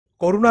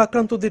Corona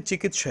আক্রান্তদের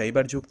চিকিৎসায়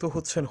এবার যুক্ত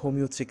হচ্ছেন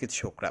হোমিও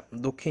চিকিৎসকরা।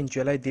 দক্ষিণ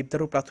জেলায়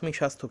দেবদারু প্রাথমিক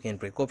স্বাস্থ্য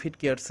কেন্দ্রে কোভিড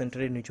কেয়ার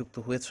সেন্টারে নিযুক্ত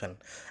হয়েছেন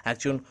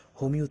একজন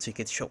হোমিও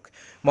চিকিৎসক।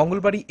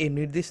 মঙ্গলবারই এই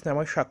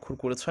নির্দেশনামায় স্বাক্ষর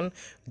করেছেন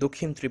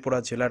দক্ষিণ ত্রিপুরা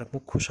জেলার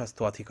মুখ্য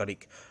স্বাস্থ্য আধিকারিক।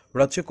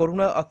 রাজ্যে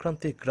করোনা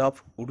আক্রান্তের গ্রাফ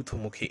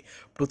ঊর্ধ্বমুখী।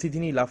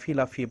 প্রতিদিনই লাফিয়ে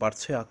লাফিয়ে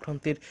বাড়ছে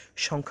আক্রান্তের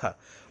সংখ্যা।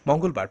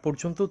 মঙ্গলবার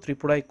পর্যন্ত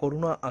ত্রিপুরায়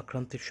করোনা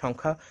আক্রান্তের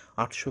সংখ্যা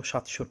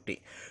 867।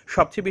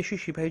 সবচেয়ে বেশি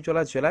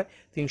সিপাহীজলা জেলায়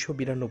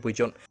 392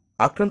 জন।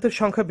 আক্রান্তের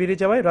সংখ্যা বেড়ে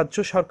যাওয়ায় রাজ্য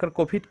সরকার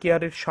কোভিড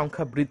কেয়ারের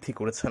সংখ্যা বৃদ্ধি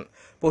করেছেন।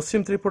 পশ্চিম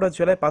ত্রিপুরা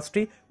জেলায়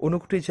 5টি,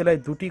 59 জেলায়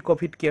 2টি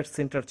কোভিড কেয়ার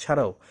সেন্টার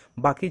ছাড়াও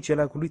বাকি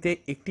জেলাগুলিতে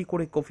একটি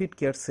করে কোভিড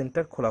কেয়ার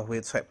সেন্টার খোলা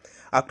হয়েছে।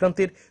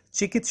 আক্রান্তের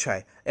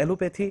চিকিৎসায়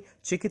অ্যালোপ্যাথি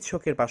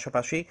চিকিৎসকের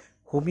পাশাপাশি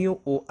হোমিও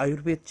ও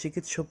আয়ুর্বেদ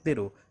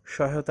চিকিৎসকদেরও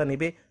সহায়তা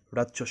নেবে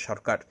রাজ্য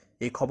সরকার।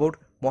 এই খবর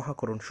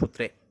মহাকরণ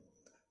সূত্রে।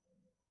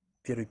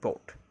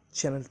 রিপোর্ট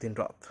চ্যানেল 3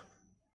 রাত।